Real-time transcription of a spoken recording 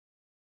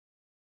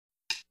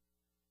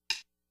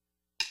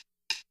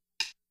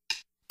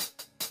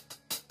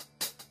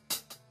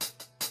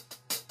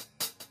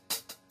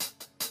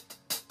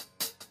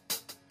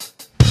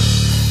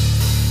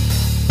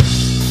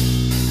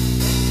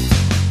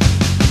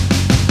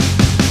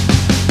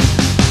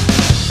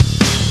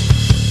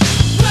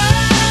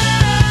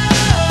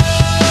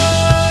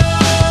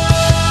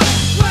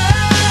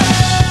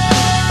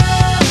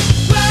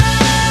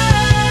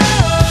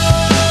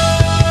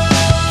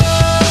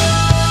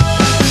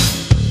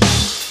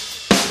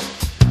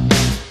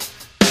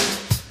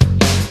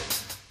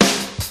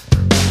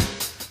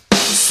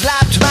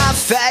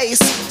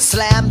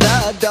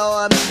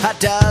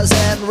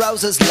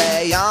roses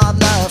lay on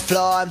the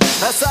floor.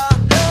 I saw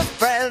her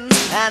friends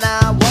and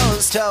I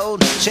was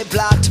told she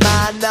blocked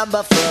my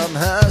number from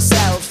her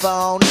cell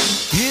phone.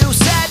 You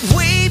said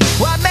we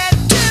were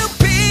meant to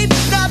be.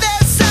 Now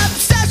this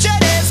obsession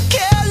is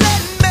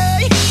killing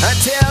me.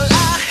 Until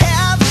I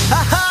have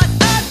a heart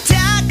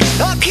attack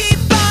or keep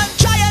on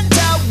trying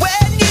to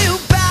win you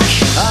back.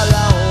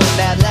 Alone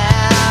at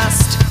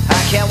last,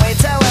 I can't wait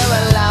till we're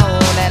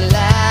alone at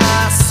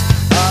last.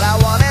 All I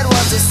wanted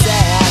was a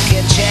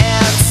second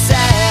chance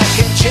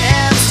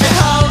to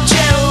hold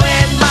you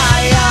in my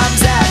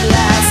arms at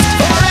last.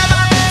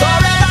 Forever,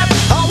 forever,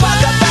 I'll walk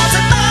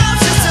 1,000 miles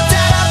just to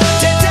tell her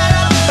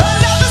our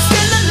love is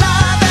still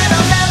alive, and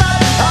I'll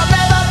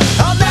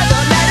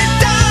never let it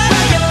die.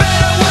 Well, you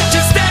better watch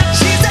your step,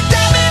 she's a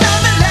diamond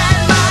on the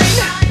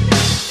landmine.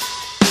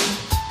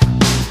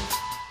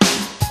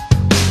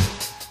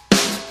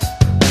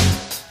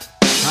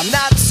 I'm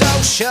not so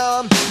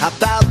sure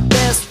about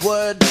this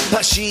word,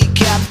 but she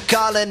kept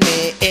calling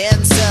me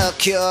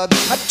insecure.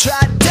 I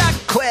tried to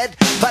quit,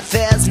 but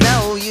there's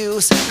no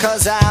use,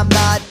 'cause I'm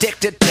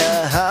addicted to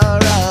her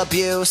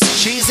abuse.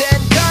 She's